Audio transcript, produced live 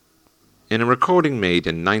In a recording made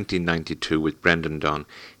in 1992 with Brendan Dunne,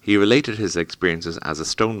 he related his experiences as a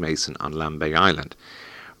stonemason on Lambay Island.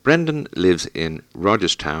 Brendan lives in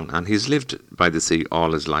Rogerstown and he's lived by the sea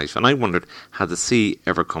all his life, and I wondered, had the sea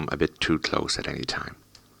ever come a bit too close at any time?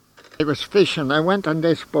 I was fishing. I went on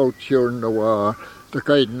this boat during the war, the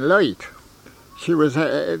Guiding Light. She was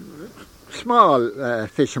a small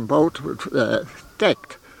fishing boat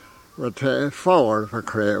decked with 4 of a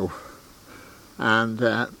crew, and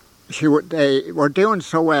they were doing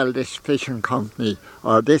so well, this fishing company,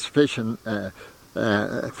 or this fishing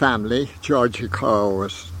family. Georgie Coe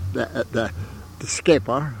was the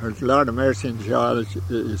skipper. Lord of Mercy and George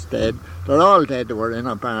is dead. They're all dead. They were in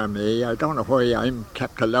a bar me. I don't know why I'm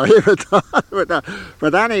kept alive at all.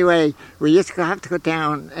 But anyway, we used to have to go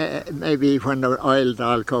down maybe when the oil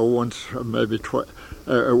all go once, or maybe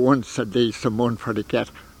once at least a month for the get.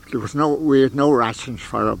 We had no rations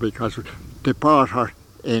for her because they bought her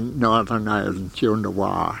in Northern Ireland during the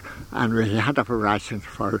war, and we had to have rations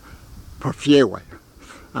for fuel,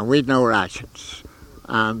 and we'd no rations,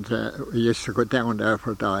 and we used to go down there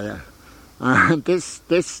for diet. And this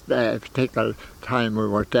particular time we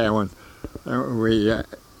were down, we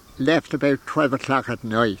left about 12 o'clock at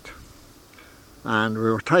night, and we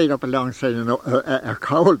were tied up alongside a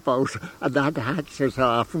coal boat, and that hatch us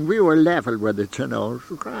off, and we were level with it, it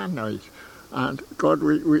was a grand night. And God,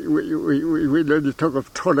 we nearly took a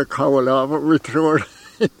ton of coal off it. We threw it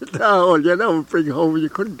in the hole, bring home. You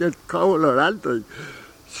couldn't get coal or anything.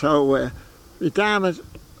 So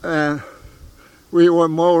we were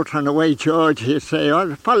motoring away. George, he'd say,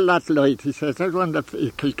 "Oh, follow that light." He says, "There's one of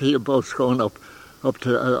the Kilkeel boats going up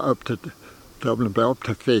to Dublin, up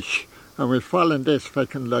to fish." And we're following this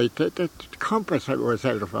fucking light. The compass was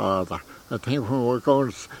out of order. I think when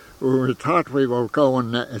we thought we were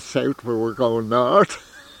going south, we were going north.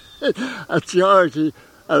 At Georgie,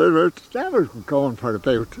 that was going for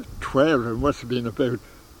about 12. It must have been about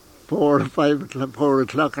 4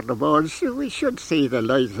 o'clock in the morning. So we should see the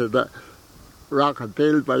lights of the Rocket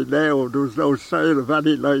Bill by now. There was no sign of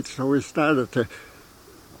any lights, so we started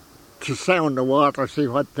to sound the water, see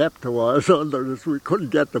what depth there was under us. We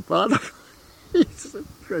couldn't get the bottom.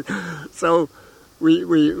 So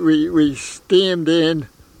we steamed in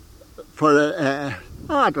for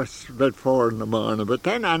it was about 4 in the morning. But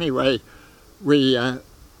then anyway, we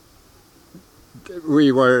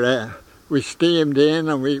steamed in,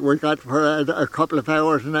 and we got for a couple of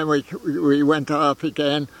hours, and then we went off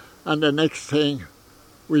again. And the next thing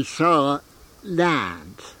we saw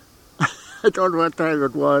land. I don't know what time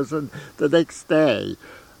it was, and the next day,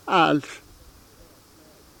 and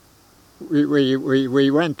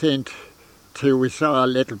we went into. We saw a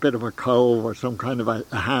little bit of a cove or some kind of a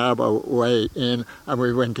harbour way in, and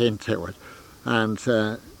we went into it, and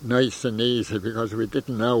nice and easy because we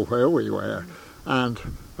didn't know where we were. And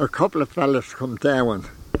a couple of fellas come down.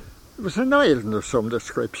 It was an island of some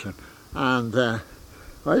description, and I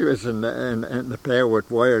was in the bow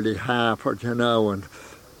with Wirely Harford, and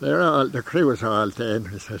the crew was all dead.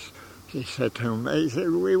 He said to him,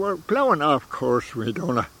 we were blowing off course. We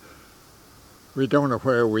don't know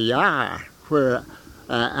where we are.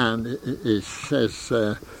 And he says,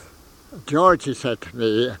 Georgie said to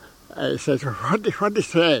me, he says, what did he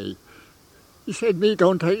say? He said, me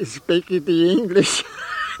don't speak the English.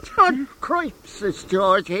 John Christ, says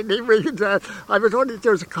George. I was only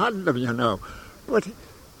just a condom, But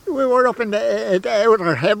we were up in the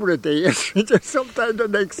Outer Hebrides just sometime the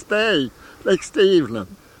next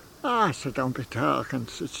evening. I said, don't be talking.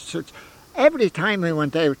 Every time we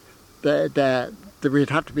went out, we'd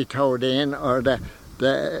have to be towed in, or the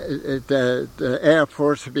Air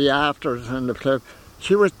Force would be after us in the cliff.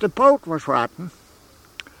 The boat was rotten,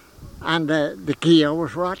 and the gear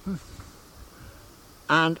was rotten.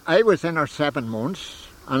 And I was in her 7 months,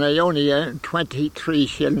 and I only earned 23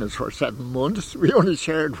 shillings for 7 months. We only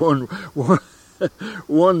shared one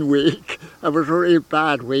week. It was a real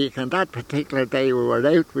bad week, and that particular day we were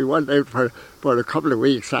out. We went out for a couple of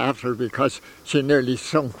weeks after because she nearly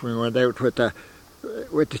sunk. We went out with the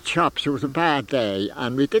chops. It was a bad day,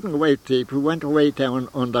 and we didn't go out deep. We went away down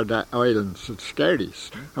under the islands at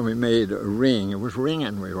Skerries, and we made a ring. It was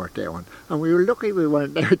ringing we were doing, and we were lucky we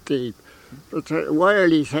weren't out deep. But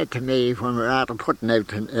Wirely said to me when we were out and throwing out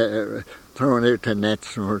the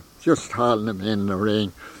nets, and we were just hauling them in the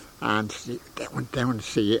ring, and they went down to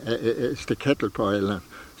see it's the kettle boiling.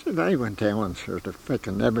 So I went down, the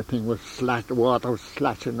frickin' everything was the water was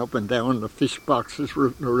slashing up and down, the fish boxes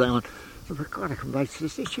rooting around. So I got to come back. She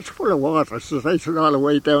says, it's just full of water. So I said, all the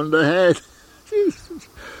way down the head. Jesus.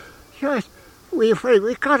 We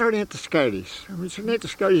got her into Skerries. And we said, into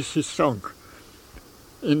Skerries, she sunk.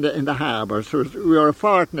 in the harbour. So we were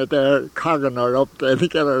fortunate there, cogging her up there to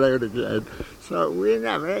get her out again. So we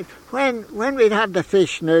never, when we'd have the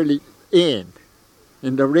fish nearly in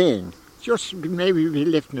the ring, just maybe be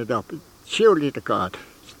lifting it up, surely to God,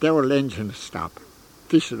 the old engine would stop.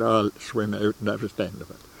 Fish would all swim out, and that was the end of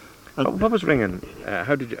it. And what was ringing?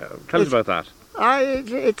 How did you tell us about that?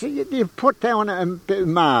 You put down a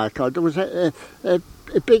mark, or there was a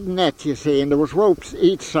big net, you see, and there was ropes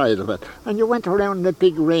each side of it, and you went around the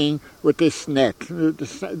big ring with this net.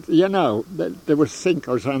 You know, there were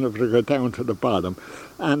sinkers on it to go down to the bottom,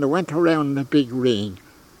 and they went around the big ring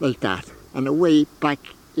like that, and away back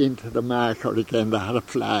into the marker again. They had a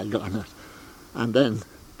flag on it, and then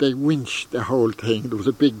they winched the whole thing. There was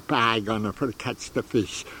a big bag on it for to catch the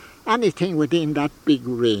fish. Anything within that big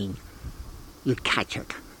ring, you'd catch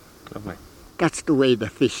it. Lovely. That's the way the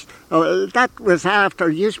fish... Oh, that was after...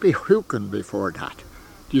 used to be hooking before that.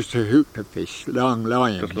 Used to hook the fish, long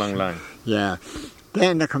lines. Just long line. Yeah.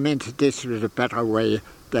 Then they come into this with a better way,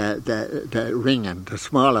 the ringing, the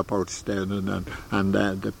smaller boats then, and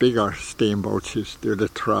the bigger steamboats used to do the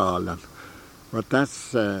trawl. But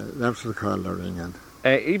that's what they call the ringing.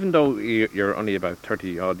 Even though you're only about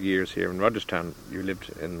 30 odd years here in Rogerstown, you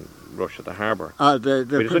lived in Rush at the harbour. But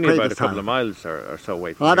it's only about a couple of miles or so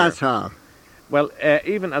away from here. That's all. Well,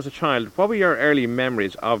 even as a child, what were your early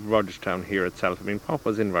memories of Rogerstown here itself? I mean, what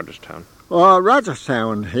was in Rogerstown? Well,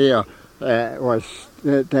 Rogerstown here was...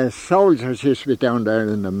 The soldiers used to be down there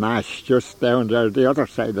in the Mash, just down there, the other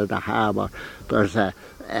side of the harbour. There's a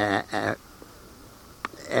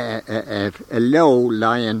low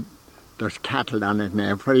line. There's cattle on it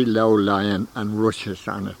now, very low lying, and rushes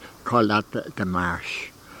on it. Call that the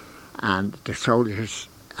marsh. And the soldiers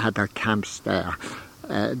had their camps there,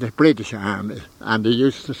 the British Army, and they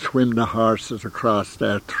used to swim the horses across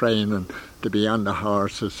there, training to be on the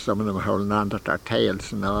horses, some of them holding on to their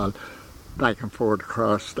tails and all, back and forth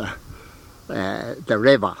across the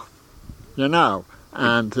river, you know.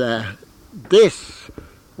 And this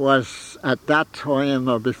was, at that time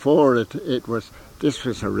or before it was... This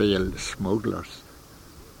was a real smuggler's.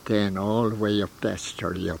 Then all the way up the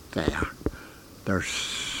estuary up there.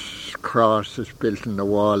 There's crosses built in the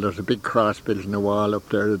wall. There's a big cross built in the wall up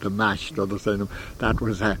there at the Mash, the other side of them. That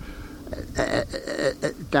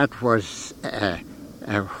was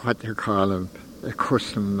what do you call him? A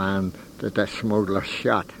custom man that the smuggler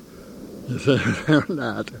shot. You see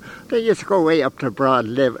that? They used to go way up to Broad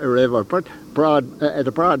River, but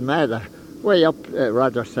the Broad Meadow. Way up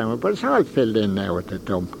Rogerstown, but it's all filled in now with the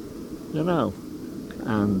dump, you know.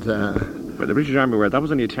 And but the British Army that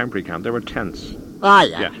was only a temporary camp. There were tents. Ah,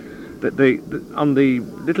 yeah. On the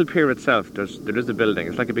little pier itself, there is a building.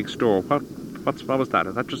 It's like a big store. What was that?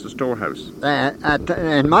 Is that just a storehouse?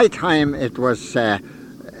 In my time, it was a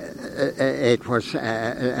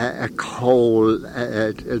coal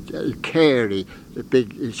carry.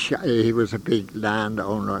 He was a big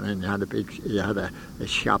landowner, and he had a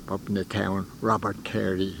shop up in the town. Robert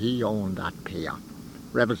Carey, he owned that pier.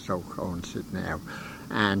 Revelstoke owns it now,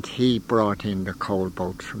 and he brought in the coal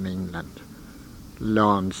boats from England,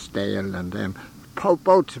 Lonsdale and them.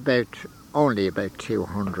 Boats only about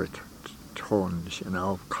 200 tons, you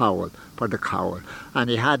know, coal for the coal, and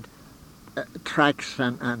he had tracks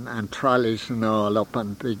and trolleys and all up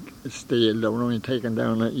on big steel. They were only taken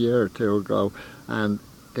down a year or two ago, and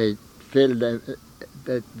they filled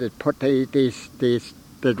they put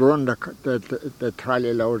they'd run the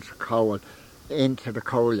trolley loads of coal into the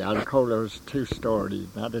coal yard. The coal yard was 2-storey.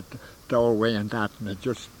 They had a doorway and that, and they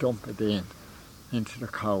just dumped it into the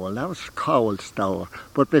coal. That was coal store.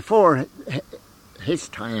 But before his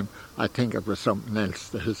time, I think it was something else.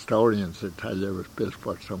 The historians would tell you it was built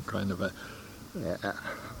for some kind of a...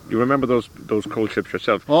 You remember those coal ships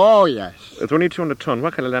yourself? Oh, yes. It's only 200 ton.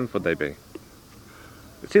 What kind of length would they be?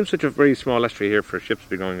 It seems such a very small estuary here for ships to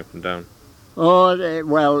be going up and down. Oh,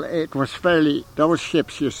 well, it was fairly... Those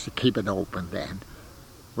ships used to keep it open then,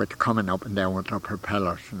 with coming up and down with their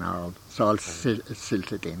propellers and all. It's all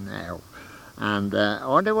silted in now. And,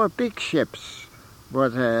 they were big ships,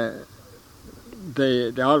 but...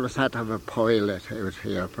 They always had to have a pilot who was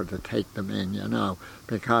here to take them in, you know,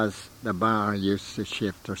 because the bar used to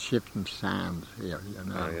shift, or shifting sand here, you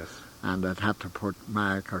know. Oh, yes. And they'd have to put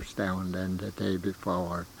markers down then the day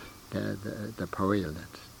before the pilot.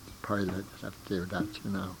 The pilot would have to do that, you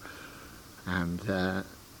know. And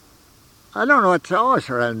I don't know, it's always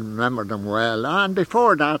I remember them well. And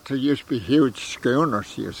before that, there used to be huge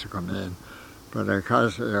schooners used to come in. But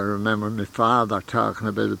because I remember my father talking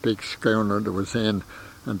about a big schooner that was in,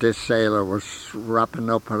 and this sailor was wrapping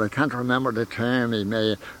up, and I can't remember the term he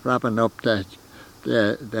made, wrapping up the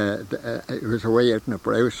it was away out in the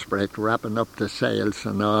bowsprit, wrapping up the sails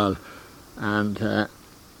and all. And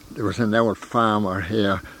there was an old farmer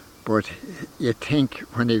here, but you think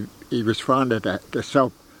when he was fond of the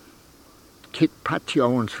soap, Pat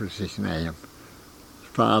Jones was his name,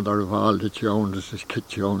 father of all the Joneses, Kit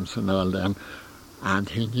Jones and all them, and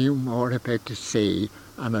he knew more about the sea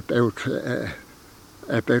and about the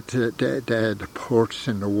ports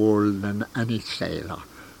in the world than any sailor.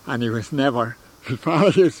 And he was never, his father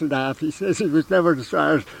used to laugh, he says he was never as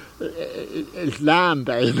far as land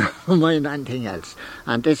bay, never mind anything else.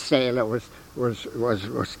 And this sailor was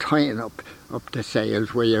tying up the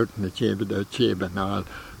sails way out in the jib and all.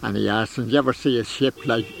 And he asked him, "Did you ever see a ship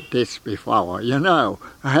like this before?" You know.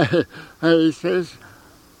 He says,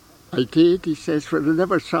 "I did," he says, "but I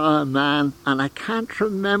never saw a man," and I can't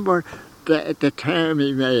remember the term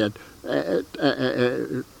he made,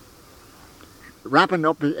 wrapping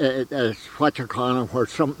up what you call it, where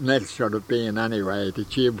something else should have been anyway, the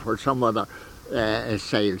jib where some other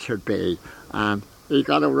sail should be. And he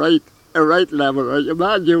got a right level. Your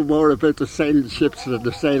man knew more about the sailing ships than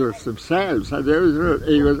the sailors themselves. And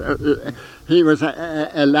he was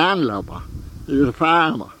a landlubber. He was a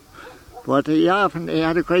farmer. But he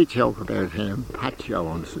had a great joke about him. Pat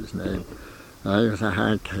Jones, his name. He was a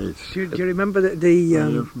hard case. Do you remember the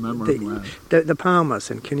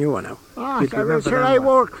Palmers in Kinua now? I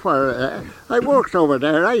worked over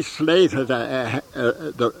there. I slated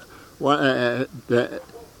the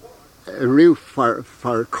roof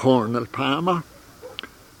for Colonel Palmer,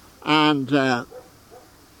 and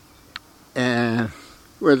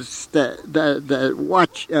was the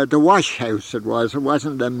wash house. It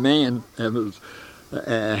wasn't the main. It was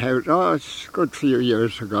house. Oh, it's a good few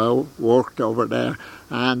years ago. Worked over there,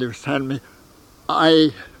 and he was telling me,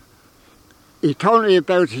 he told me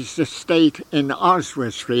about his estate in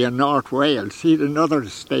Oswestry in North Wales. He had another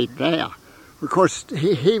estate there. Of course,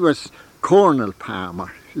 he was Colonel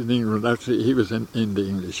Palmer in England. He was in the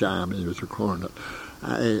English Army. He was a colonel.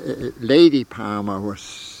 Lady Palmer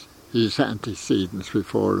was his antecedents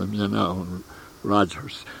before him, you know,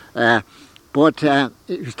 Rogers. But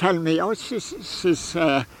he was telling me, I was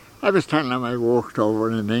telling him I worked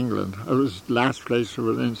over in England. The last place I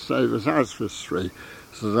was in, so it was Oswestry.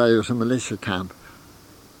 So I was a militia camp.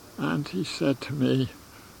 And he said to me,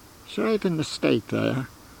 "So I had an estate there,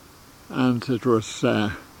 and it was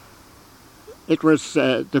the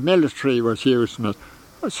military was using it."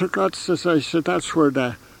 I said, "God," says, I said, "that's where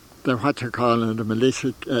the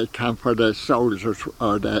militia camp where the soldiers,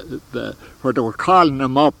 or where they were calling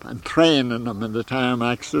them up and training them in the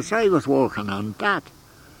tarmac." Says, "I was working on that."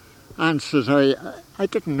 And says, I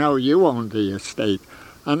didn't know you owned the estate.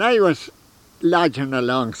 And I was lodging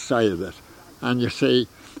alongside it. And you see,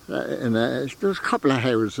 there was a couple of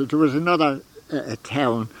houses. There was another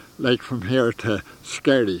town, like from here to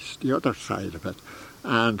Skerries, the other side of it.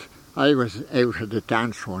 And I was out at the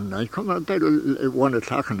dance one night, come about 1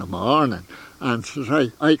 o'clock in the morning, and says,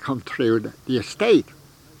 I come through the estate,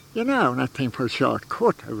 you know, and I think for a short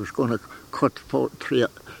cut, I was going to cut 2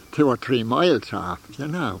 or 3 miles off, you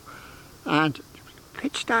know, and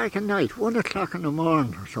pitch dark at night, 1 o'clock in the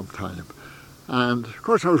morning or sometime, and of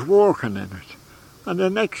course I was walking in it, and the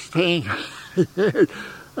next thing I heard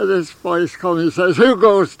this voice coming and says, "Who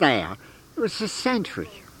goes there?" It was the sentry.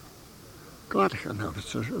 God, I can know,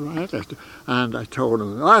 right? And I told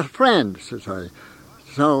him, "Oh, friend," says I.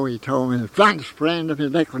 So he told me, "Frank's friend, if you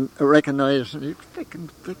recognise," and he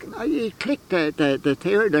clicked the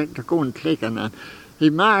theory to go and clicking, and he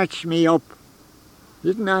marched me up. He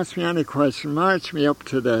didn't ask me any question, marched me up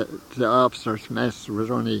to the officers' mess. It was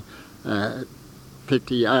only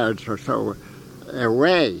 50 yards or so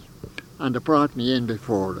away, and they brought me in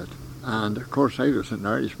before it. And of course I was an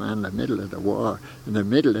Irishman in the middle of the war, in the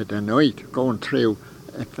middle of the night, going through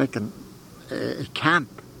a fucking camp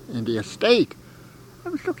in the estate. I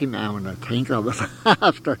was lucky now when I think of it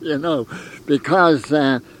after, you know, because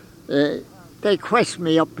they questioned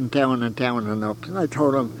me up and down and down and up. And I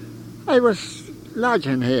told them I was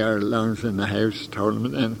lodging here, lounging in the house, told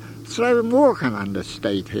them. And so I'm working on the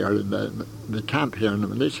estate here in the camp here, in the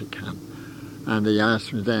militia camp. And they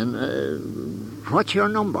asked me then, "What's your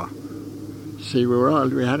number?" See,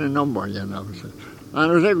 we had a number, you know. So,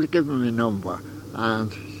 and I was able to give them a number,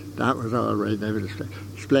 and that was all right. They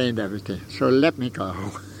explained everything. So let me go.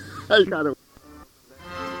 I got to.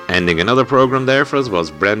 Ending another programme there for us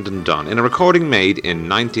was Brendan Dunne, in a recording made in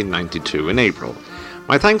 1992 in April.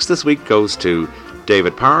 My thanks this week goes to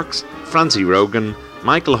David Parks, Francie Rogan,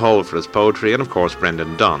 Michael Hall for his poetry, and of course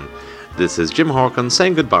Brendan Dunne. This is Jim Hawkins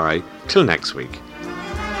saying goodbye till next week.